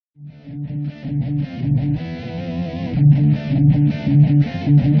If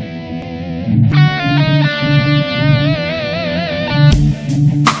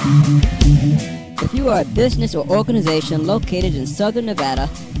you are a business or organization located in Southern Nevada,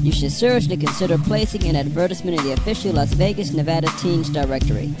 you should seriously consider placing an advertisement in the official Las Vegas, Nevada Teens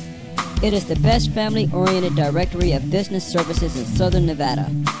Directory. It is the best family-oriented directory of business services in Southern Nevada.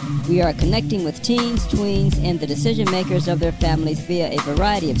 We are connecting with teens, tweens, and the decision-makers of their families via a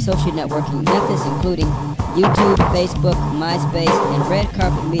variety of social networking methods, including YouTube, Facebook, MySpace, and red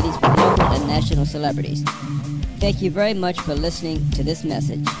carpet meetings with local and national celebrities. Thank you very much for listening to this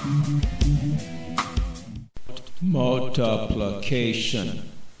message. Multiplication.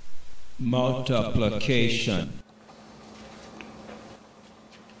 Multiplication.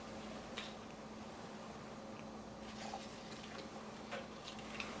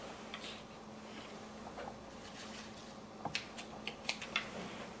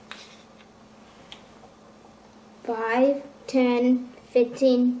 Five, 10,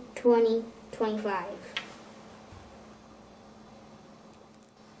 15, 20, 25.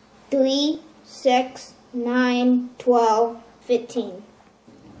 3, 6, 9, 12, 15.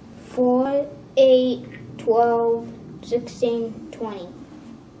 4, 8, 12, 16, 20.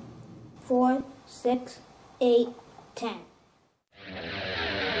 4, 6, 8, 10.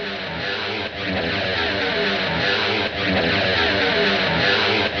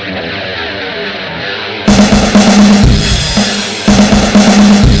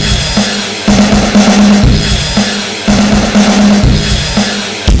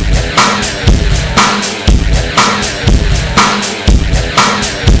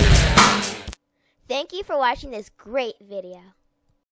 Thank you for watching this great video.